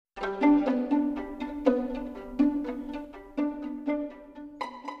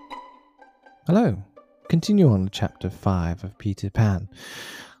Hello. Continue on to chapter 5 of Peter Pan.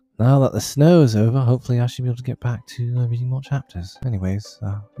 Now that the snow is over, hopefully I should be able to get back to reading more chapters. Anyways,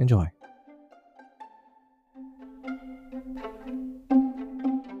 enjoy.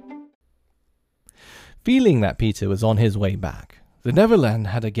 Feeling that Peter was on his way back, the Neverland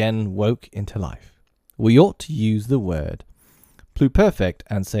had again woke into life. We ought to use the word pluperfect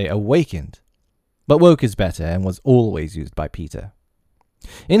and say awakened, but woke is better and was always used by Peter.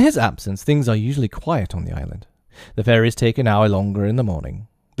 In his absence, things are usually quiet on the island. The fairies take an hour longer in the morning.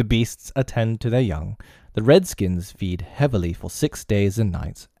 The beasts attend to their young. The redskins feed heavily for 6 days and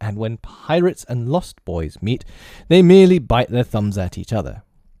nights, and when pirates and lost boys meet, they merely bite their thumbs at each other.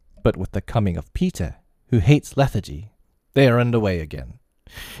 But with the coming of Peter, who hates lethargy, they are underway again.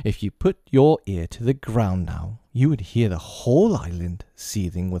 If you put your ear to the ground now, you would hear the whole island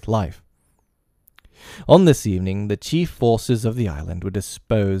seething with life. On this evening, the chief forces of the island were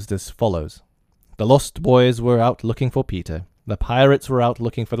disposed as follows. The lost boys were out looking for Peter, the pirates were out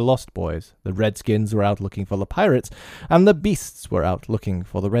looking for the lost boys, the redskins were out looking for the pirates, and the beasts were out looking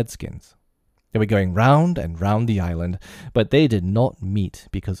for the redskins. They were going round and round the island, but they did not meet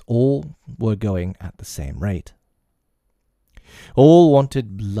because all were going at the same rate. All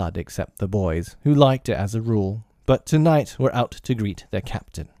wanted blood except the boys, who liked it as a rule, but tonight were out to greet their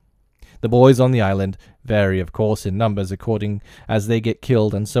captain. The boys on the island vary, of course, in numbers according as they get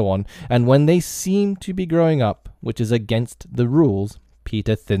killed and so on, and when they seem to be growing up, which is against the rules,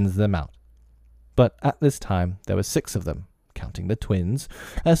 Peter thins them out. But at this time there were 6 of them, counting the twins,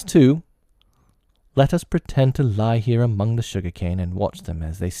 as 2. Let us pretend to lie here among the sugarcane and watch them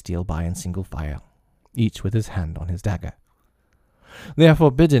as they steal by in single file, each with his hand on his dagger. They are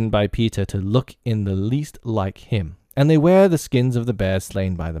forbidden by Peter to look in the least like him, and they wear the skins of the bears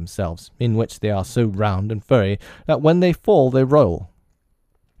slain by themselves, in which they are so round and furry that when they fall they roll,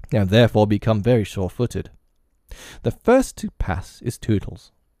 and therefore become very sure-footed. The first to pass is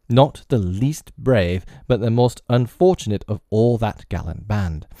Tootles, not the least brave, but the most unfortunate of all that gallant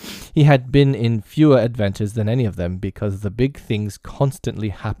band. He had been in fewer adventures than any of them, because the big things constantly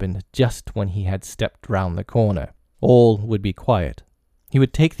happened just when he had stepped round the corner. All would be quiet. He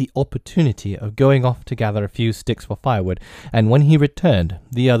would take the opportunity of going off to gather a few sticks for firewood, and when he returned,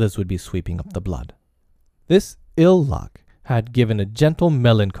 the others would be sweeping up the blood. This ill luck had given a gentle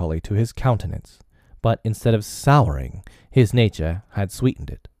melancholy to his countenance, but instead of souring, his nature had sweetened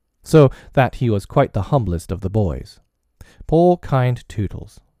it, so that he was quite the humblest of the boys. Poor kind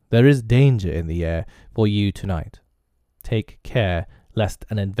Tootles, there is danger in the air for you tonight. Take care lest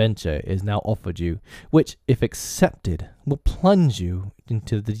an adventure is now offered you, which, if accepted, will plunge you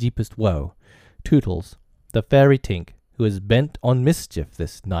into the deepest woe. Tootles, the fairy Tink, who is bent on mischief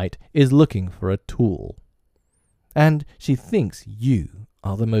this night, is looking for a tool, and she thinks you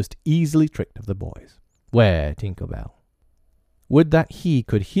are the most easily tricked of the boys. 'Ware, Tinker Bell. Would that he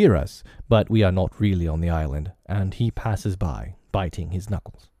could hear us, but we are not really on the island, and he passes by, biting his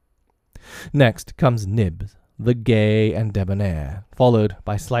knuckles. Next comes Nibs, the gay and debonair, followed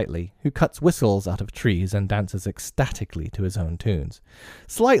by Slightly, who cuts whistles out of trees and dances ecstatically to his own tunes.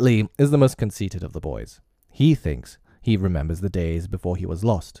 Slightly is the most conceited of the boys. He thinks he remembers the days before he was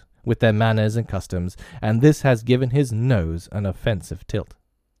lost, with their manners and customs, and this has given his nose an offensive tilt.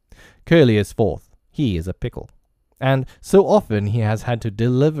 Curly is 4th. He is a pickle, and so often he has had to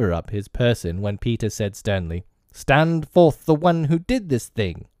deliver up his person when Peter said sternly, "Stand forth the one who did this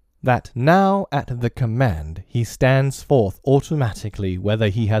thing," that now at the command he stands forth automatically whether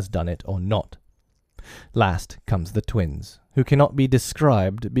he has done it or not. Last comes the twins, who cannot be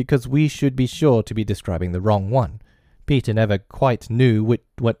described because we should be sure to be describing the wrong one. Peter never quite knew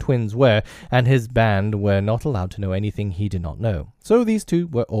what twins were, and his band were not allowed to know anything he did not know. So these 2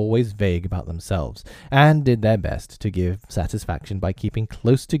 were always vague about themselves, and did their best to give satisfaction by keeping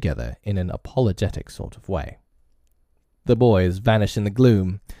close together in an apologetic sort of way. The boys vanish in the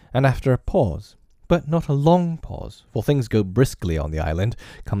gloom, and after a pause, but not a long pause, for things go briskly on the island,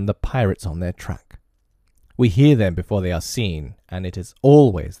 come the pirates on their track. We hear them before they are seen, and it is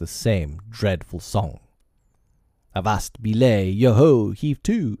always the same dreadful song. Avast belay, yo-ho, heave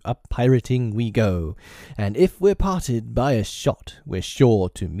to, a-pirating we go, and if we're parted by a shot, we're sure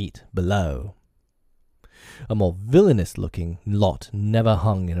to meet below. A more villainous-looking lot never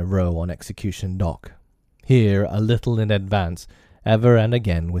hung in a row on execution dock. Here, a little in advance, ever and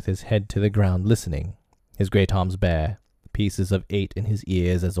again with his head to the ground listening, his great arms bare, pieces of 8 in his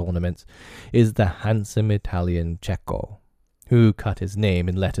ears as ornaments, is the handsome Italian Cecco, who cut his name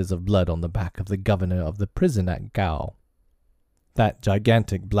in letters of blood on the back of the governor of the prison at Gao. That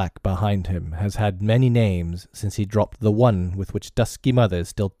gigantic black behind him has had many names since he dropped the one with which dusky mothers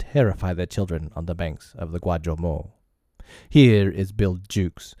still terrify their children on the banks of the Guadalmor. Here is Bill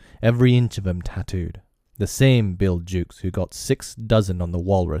Jukes, every inch of him tattooed. The same Bill Jukes who got 6 dozen on the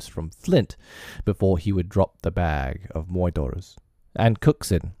Walrus from Flint before he would drop the bag of moidores. And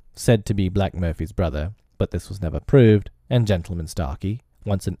Cookson, said to be Black Murphy's brother, but this was never proved, and Gentleman Starkey,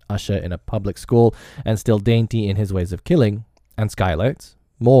 once an usher in a public school and still dainty in his ways of killing, and Skylights,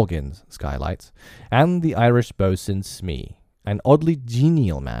 Morgan's Skylights, and the Irish boatswain Smee, an oddly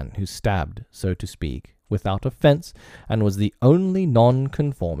genial man who stabbed, so to speak, without offence, and was the only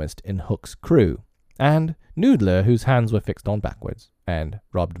nonconformist in Hook's crew, and Noodler, whose hands were fixed on backwards, and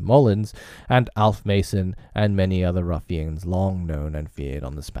Rob Mullins, and Alf Mason, and many other ruffians long known and feared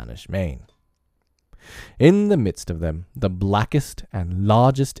on the Spanish Main. In the midst of them, the blackest and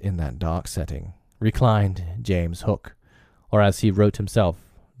largest in that dark setting, reclined James Hook, or as he wrote himself,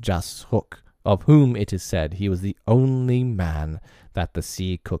 Jas Hook, of whom it is said he was the only man that the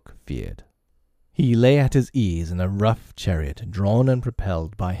sea cook feared. He lay at his ease in a rough chariot drawn and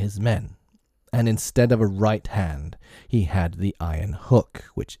propelled by his men, and instead of a right hand he had the iron hook,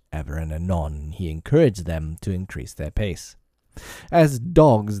 which ever and anon he encouraged them to increase their pace. As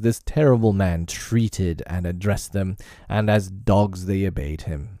dogs this terrible man treated and addressed them, and as dogs they obeyed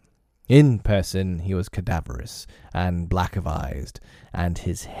him. In person he was cadaverous and black of eyes, and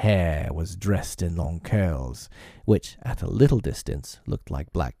his hair was dressed in long curls, which at a little distance looked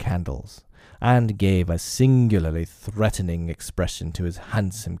like black candles, and gave a singularly threatening expression to his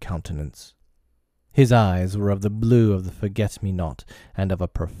handsome countenance. His eyes were of the blue of the forget-me-not, and of a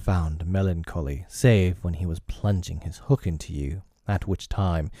profound melancholy, save when he was plunging his hook into you, at which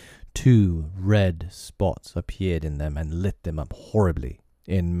time 2 red spots appeared in them and lit them up horribly.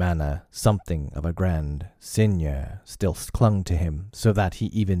 In manner, something of a grand seigneur still clung to him, so that he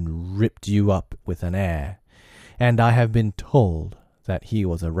even ripped you up with an air, and I have been told that he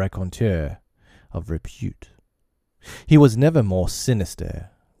was a raconteur of repute. He was never more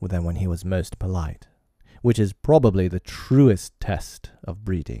sinister than when he was most polite, which is probably the truest test of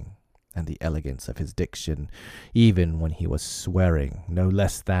breeding, and the elegance of his diction, even when he was swearing, no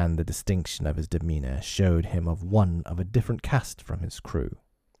less than the distinction of his demeanour, showed him of one of a different caste from his crew.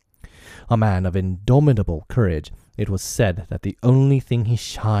 A man of indomitable courage, it was said that the only thing he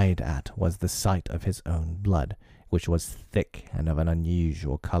shied at was the sight of his own blood, which was thick and of an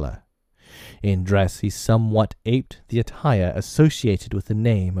unusual colour. In dress he somewhat aped the attire associated with the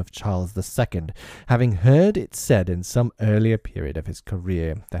name of Charles II, having heard it said in some earlier period of his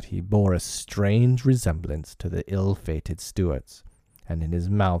career that he bore a strange resemblance to the ill-fated Stuarts, and in his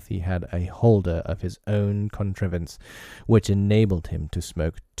mouth he had a holder of his own contrivance, which enabled him to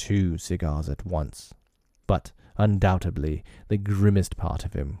smoke 2 cigars at once. But undoubtedly the grimmest part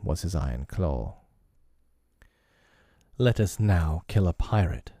of him was his iron claw. Let us now kill a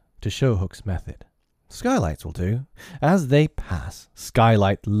pirate, to show Hook's method. Skylights will do. As they pass,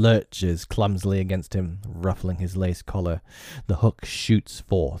 Skylight lurches clumsily against him, ruffling his lace collar. The hook shoots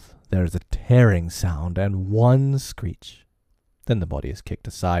forth. There is a tearing sound and one screech. Then the body is kicked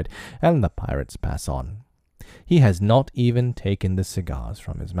aside, and the pirates pass on. He has not even taken the cigars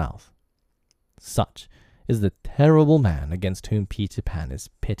from his mouth. Such is the terrible man against whom Peter Pan is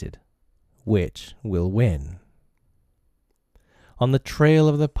pitted. Which will win? On the trail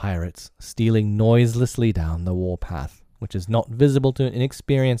of the pirates, stealing noiselessly down the warpath, which is not visible to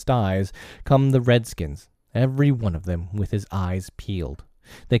inexperienced eyes, come the redskins, every one of them with his eyes peeled.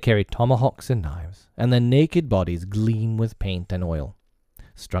 They carry tomahawks and knives, and their naked bodies gleam with paint and oil.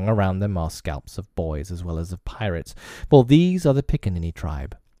 Strung around them are scalps of boys as well as of pirates, for these are the Pickaninny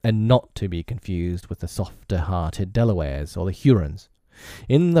tribe, and not to be confused with the softer-hearted Delawares or the Hurons.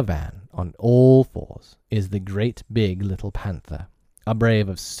 In the van, on all fours, is the great big little panther, a brave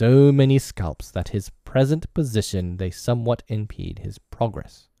of so many scalps that his present position they somewhat impede his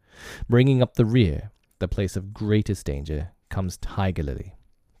progress. Bringing up the rear, the place of greatest danger, comes Tiger Lily,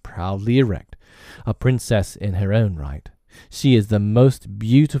 proudly erect, a princess in her own right. She is the most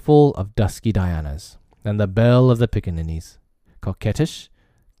beautiful of dusky Dianas, and the belle of the Pickaninnies. Coquettish,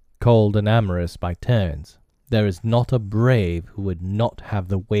 cold and amorous by turns, there is not a brave who would not have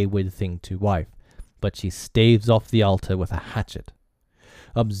the wayward thing to wife, but she staves off the altar with a hatchet.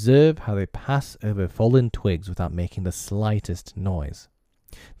 Observe how they pass over fallen twigs without making the slightest noise.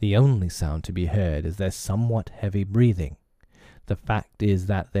 The only sound to be heard is their somewhat heavy breathing. The fact is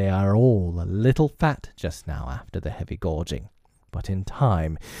that they are all a little fat just now after the heavy gorging, but in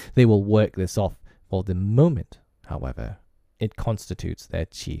time they will work this off. For the moment, however, it constitutes their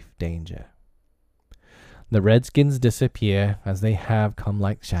chief danger. The redskins disappear as they have come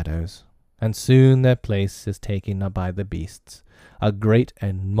like shadows, and soon their place is taken up by the beasts, a great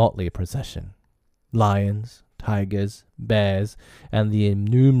and motley procession. Lions, tigers, bears, and the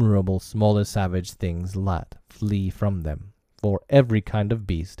innumerable smaller savage things that flee from them, for every kind of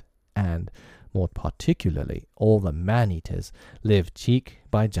beast, and, more particularly, all the man-eaters, live cheek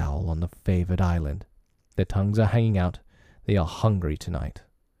by jowl on the favoured island. Their tongues are hanging out. They are hungry tonight.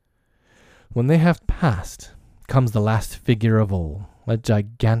 When they have passed, comes the last figure of all, a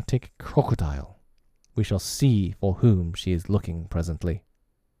gigantic crocodile. We shall see for whom she is looking presently.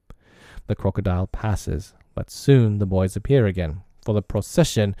 The crocodile passes, but soon the boys appear again, for the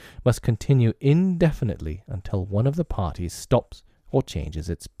procession must continue indefinitely until one of the parties stops or changes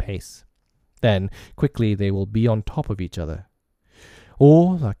its pace. Then, quickly, they will be on top of each other.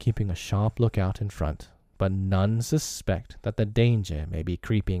 All are keeping a sharp lookout in front, but none suspect that the danger may be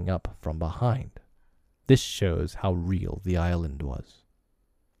creeping up from behind. This shows how real the island was.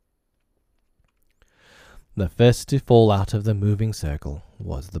 The first to fall out of the moving circle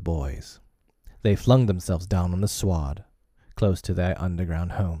was the boys. They flung themselves down on the sward, close to their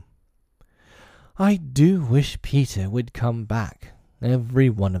underground home. "I do wish Peter would come back,"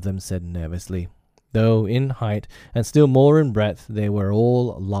 every one of them said nervously, though in height and still more in breadth they were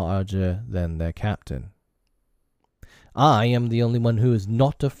all larger than their captain. "I am the only one who is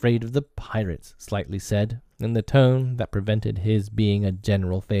not afraid of the pirates," Slightly said, in the tone that prevented his being a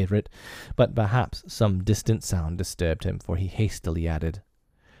general favourite, but perhaps some distant sound disturbed him, for he hastily added,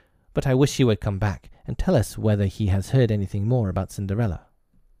 "But I wish he would come back and tell us whether he has heard anything more about Cinderella."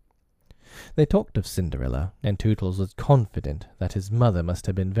 They talked of Cinderella, and Tootles was confident that his mother must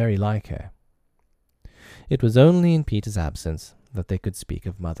have been very like her. It was only in Peter's absence that they could speak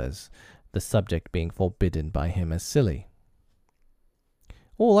of mothers, the subject being forbidden by him as silly.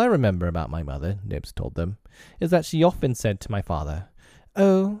 "All I remember about my mother," Nibs told them, "is that she often said to my father,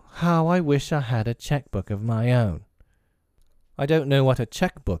 'Oh, how I wish I had a checkbook of my own.' I don't know what a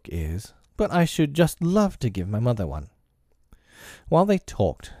checkbook is, but I should just love to give my mother one." While they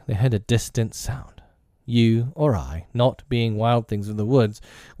talked, they heard a distant sound. You or I, not being wild things of the woods,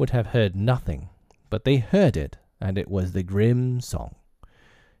 would have heard nothing, but they heard it, and it was the grim song.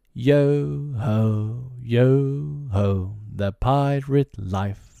 Yo ho, the pirate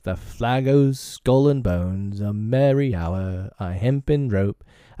life, the flago's skull and bones, a merry hour, a hempen rope,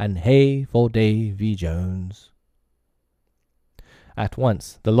 and hey for Davy Jones. At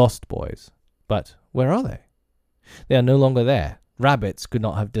once the lost boys. But where are they? They are no longer there. Rabbits could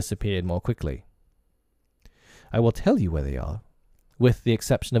not have disappeared more quickly. I will tell you where they are. With the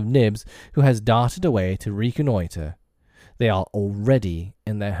exception of Nibs, who has darted away to reconnoitre, they are already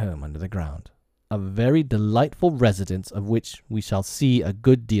in their home under the ground, a very delightful residence of which we shall see a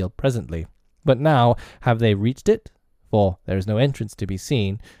good deal presently. But now have they reached it? For there is no entrance to be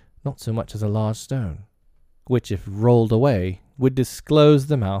seen, not so much as a large stone, which, if rolled away, would disclose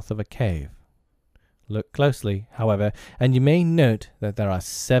the mouth of a cave. Look closely, however, and you may note that there are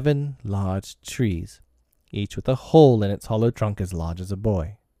 7 large trees, each with a hole in its hollow trunk as large as a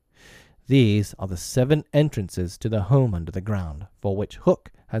boy. These are the 7 entrances to the home under the ground, for which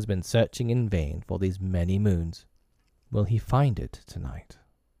Hook has been searching in vain for these many moons. Will he find it tonight?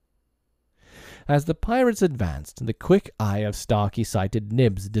 As the pirates advanced, the quick eye of Starkey sighted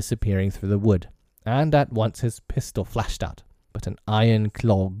Nibs disappearing through the wood, and at once his pistol flashed out, but an iron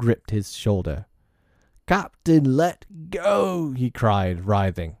claw gripped his shoulder. "Captain, let go!" he cried,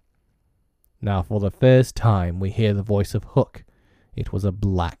 writhing. Now for the first time we hear the voice of Hook. It was a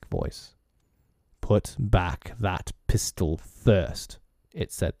black voice. "Put back that pistol first,"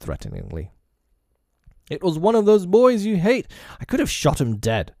 it said threateningly. "It was one of those boys you hate. I could have shot him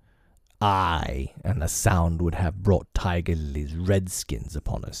dead." "Aye, and the sound would have brought Tiger Lily's redskins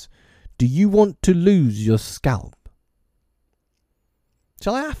upon us. Do you want to lose your scalp?"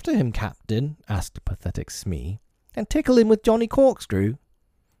 "Shall I after him, Captain?" asked pathetic Smee, "and tickle him with Johnny Corkscrew?"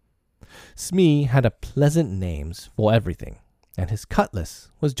 Smee had a pleasant name for everything, and his cutlass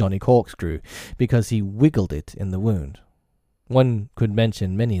was Johnny Corkscrew, because he wiggled it in the wound. One could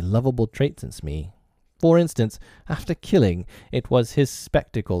mention many lovable traits in Smee. For instance, after killing, it was his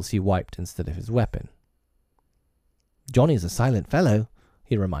spectacles he wiped instead of his weapon. "Johnny's a silent fellow,"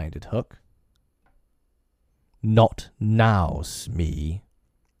 he reminded Hook. "Not now, Smee,"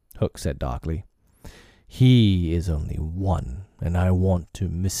 Hook said darkly. "He is only one, and I want to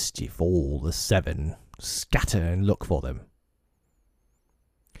mischief all the 7. Scatter and look for them."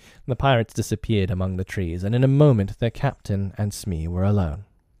 The pirates disappeared among the trees, and in a moment their captain and Smee were alone.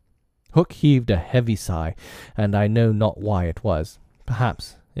 Hook heaved a heavy sigh, and I know not why it was.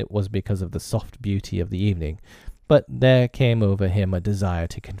 Perhaps it was because of the soft beauty of the evening, but there came over him a desire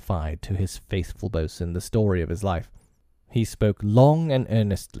to confide to his faithful boatswain the story of his life. He spoke long and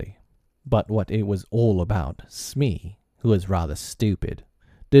earnestly, but what it was all about, Smee, who was rather stupid,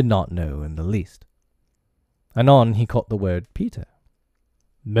 did not know in the least. Anon he caught the word Peter.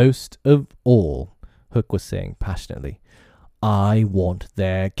 Most of all, Hook was saying passionately, I want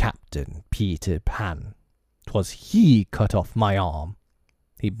their captain, Peter Pan. 'Twas he cut off my arm.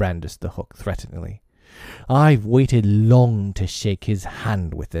 He brandished the hook threateningly. I've waited long to shake his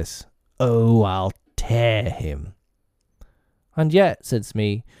hand with this. Oh, I'll tear him. And yet, said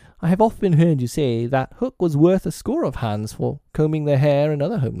Smee, I have often heard you say that Hook was worth a score of hands for combing their hair and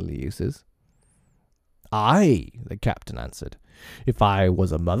other homely uses. Aye, the captain answered. If I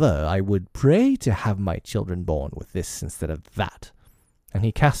was a mother, I would pray to have my children born with this instead of that. And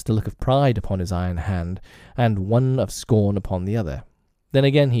he cast a look of pride upon his iron hand, and one of scorn upon the other. Then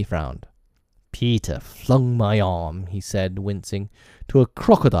again he frowned. Peter flung my arm, he said, wincing, to a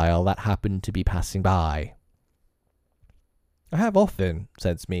crocodile that happened to be passing by. I have often,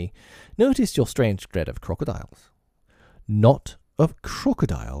 said Smee, noticed your strange dread of crocodiles. Not of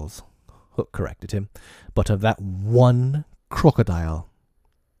crocodiles, Hook corrected him, but of that one crocodile.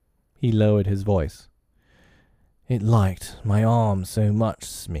 He lowered his voice. It liked my arm so much,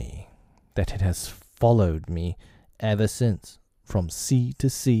 Smee, that it has followed me ever since, from sea to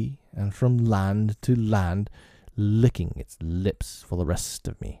sea and from land to land, licking its lips for the rest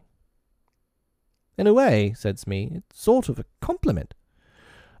of me. In a way, said Smee, it's sort of a compliment.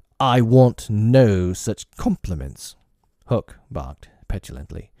 I want no such compliments, Hook barked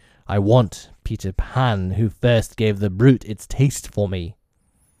petulantly. I want Peter Pan, who first gave the brute its taste for me.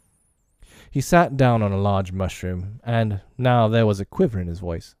 He sat down on a large mushroom, and now there was a quiver in his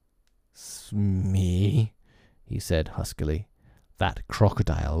voice. Smee, he said huskily, that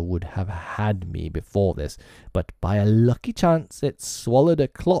crocodile would have had me before this, but by a lucky chance it swallowed a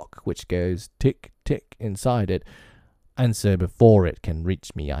clock which goes tick-tick inside it, and so before it can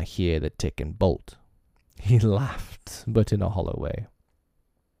reach me I hear the tick and bolt. He laughed, but in a hollow way.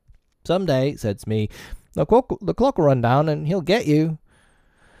 Some day, said Smee, the clock will run down and he'll get you.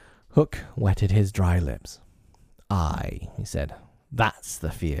 Hook wetted his dry lips. Aye, he said, that's the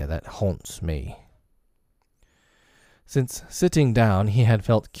fear that haunts me. Since sitting down he had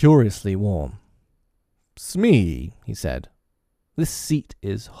felt curiously warm. Smee, he said, this seat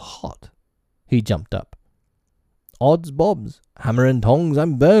is hot. He jumped up. Odds bobs, hammer and tongs,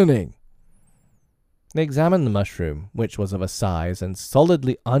 I'm burning. They examined the mushroom, which was of a size and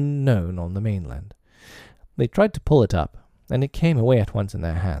solidly unknown on the mainland. They tried to pull it up, and it came away at once in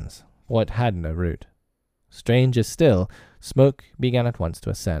their hands, for it had no root. Stranger still, smoke began at once to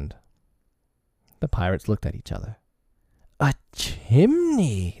ascend. The pirates looked at each other. A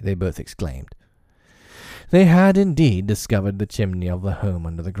chimney! They both exclaimed. They had indeed discovered the chimney of the home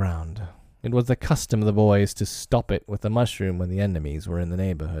under the ground. It was the custom of the boys to stop it with the mushroom when the enemies were in the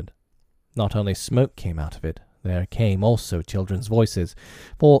neighborhood. Not only smoke came out of it, there came also children's voices,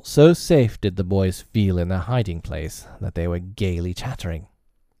 for so safe did the boys feel in their hiding place that they were gaily chattering.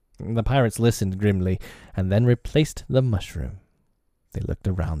 The pirates listened grimly, and then replaced the mushroom. They looked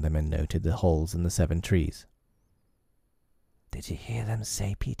around them and noted the holes in the 7 trees. Did you hear them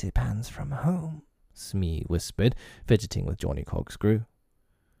say Peter Pan's from home? Smee whispered, fidgeting with Johnny Corkscrew.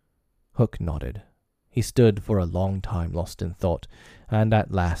 Hook nodded. He stood for a long time lost in thought, and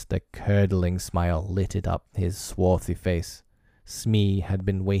at last a curdling smile lit up his swarthy face. Smee had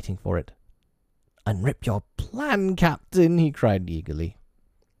been waiting for it. Unrip your plan, Captain, he cried eagerly.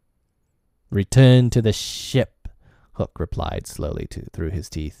 Return to the ship, Hook replied slowly through his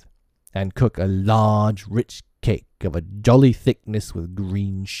teeth, and cook a large, rich cake of a jolly thickness with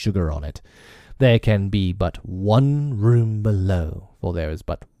green sugar on it. There can be but one room below, for there is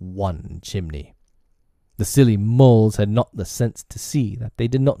but one chimney. The silly moles had not the sense to see that they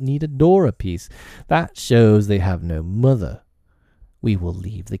did not need a door apiece. That shows they have no mother. We will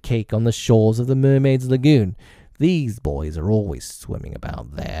leave the cake on the shores of the mermaids' lagoon. These boys are always swimming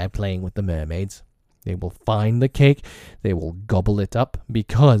about there, playing with the mermaids. They will find the cake, they will gobble it up,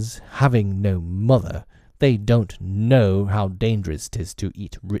 because, having no mother, they don't know how dangerous 'tis to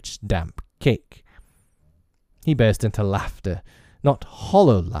eat rich damp cake. He burst into laughter, not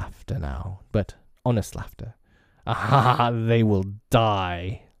hollow laughter now, but honest laughter. Ah, they will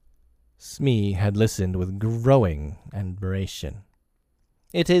die. Smee had listened with growing admiration.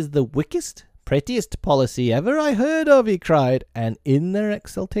 It is the wickedest, prettiest policy ever I heard of, he cried, and in their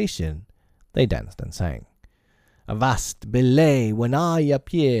exultation they danced and sang. Avast belay, when I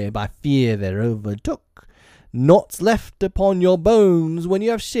appear, by fear they're overtook. Knots left upon your bones when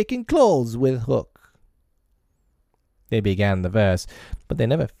you have shaken claws with Hook. They began the verse, but they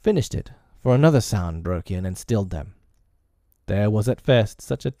never finished it, for another sound broke in and stilled them. There was at first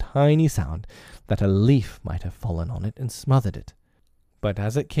such a tiny sound that a leaf might have fallen on it and smothered it. But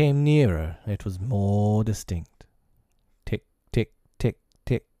as it came nearer, it was more distinct. Tick, tick, tick,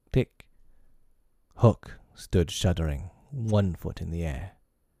 tick, tick. Hook stood shuddering, 1 foot in the air.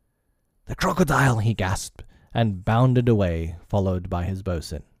 "The crocodile!" he gasped, and bounded away, followed by his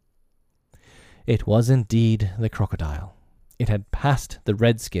bo'sun. It was indeed the crocodile. It had passed the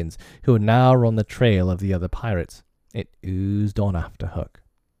redskins, who were now on the trail of the other pirates. It oozed on after Hook.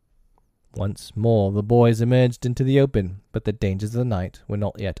 Once more the boys emerged into the open, but the dangers of the night were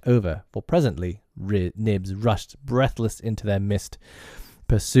not yet over, for presently Nibs rushed breathless into their midst,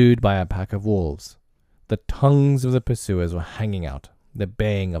 pursued by a pack of wolves. The tongues of the pursuers were hanging out. The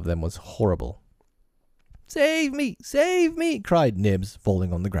baying of them was horrible. "Save me! Save me!" cried Nibs,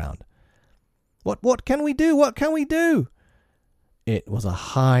 falling on the ground. What can we do? What can we do?" It was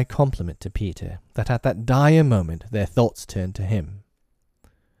a high compliment to Peter that at that dire moment their thoughts turned to him.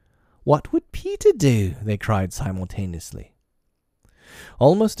 "What would Peter do?" they cried simultaneously.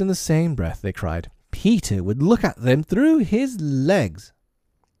 Almost in the same breath they cried, "Peter would look at them through his legs."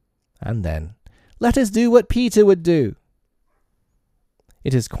 And then, "Let us do what Peter would do."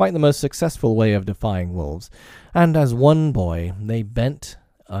 It is quite the most successful way of defying wolves, and as one boy they bent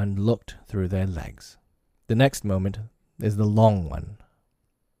and looked through their legs. The next moment is the long one.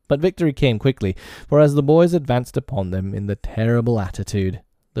 But victory came quickly, for as the boys advanced upon them in the terrible attitude,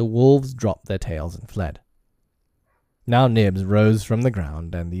 the wolves dropped their tails and fled. Now Nibs rose from the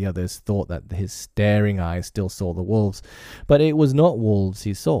ground, and the others thought that his staring eyes still saw the wolves, but it was not wolves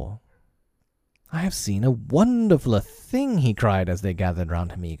he saw. "I have seen a wonderfuler thing," he cried as they gathered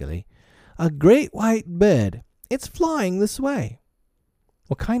round him eagerly. "A great white bird. It's flying this way."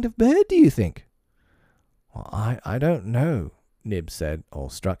 "What kind of bird do you think?" "Well, I don't know," Nibs said,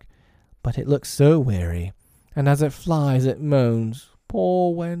 awestruck, "but it looks so weary, and as it flies it moans,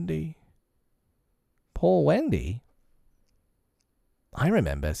 'Poor Wendy.'" "Poor Wendy?" "I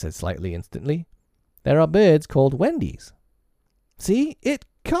remember," said Slightly instantly. "There are birds called Wendies." "See, it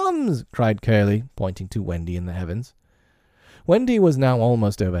comes!" cried Curly, pointing to Wendy in the heavens. Wendy was now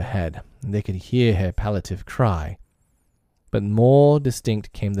almost overhead, and they could hear her palliative cry. But more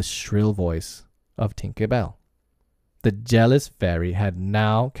distinct came the shrill voice of Tinker Bell. The jealous fairy had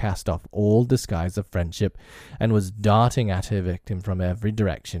now cast off all disguise of friendship, and was darting at her victim from every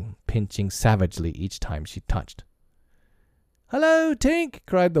direction, pinching savagely each time she touched. "Hello, Tink!"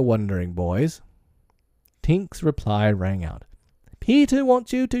 cried the wondering boys. Tink's reply rang out. "Peter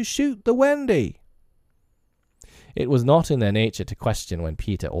wants you to shoot the Wendy." It was not in their nature to question when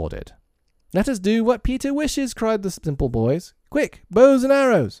Peter ordered. "Let us do what Peter wishes," cried the simple boys. "Quick, bows and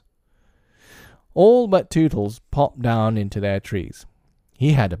arrows!" All but Tootles popped down into their trees.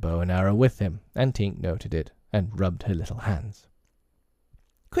 He had a bow and arrow with him, and Tink noted it, and rubbed her little hands.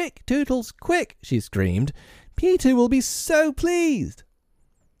 "Quick, Tootles, quick!" she screamed. "Peter will be so pleased."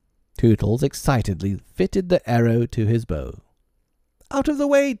 Tootles excitedly fitted the arrow to his bow. "Out of the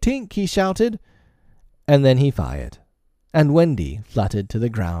way, Tink!" he shouted, and then he fired, and Wendy fluttered to the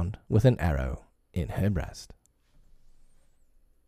ground with an arrow in her breast.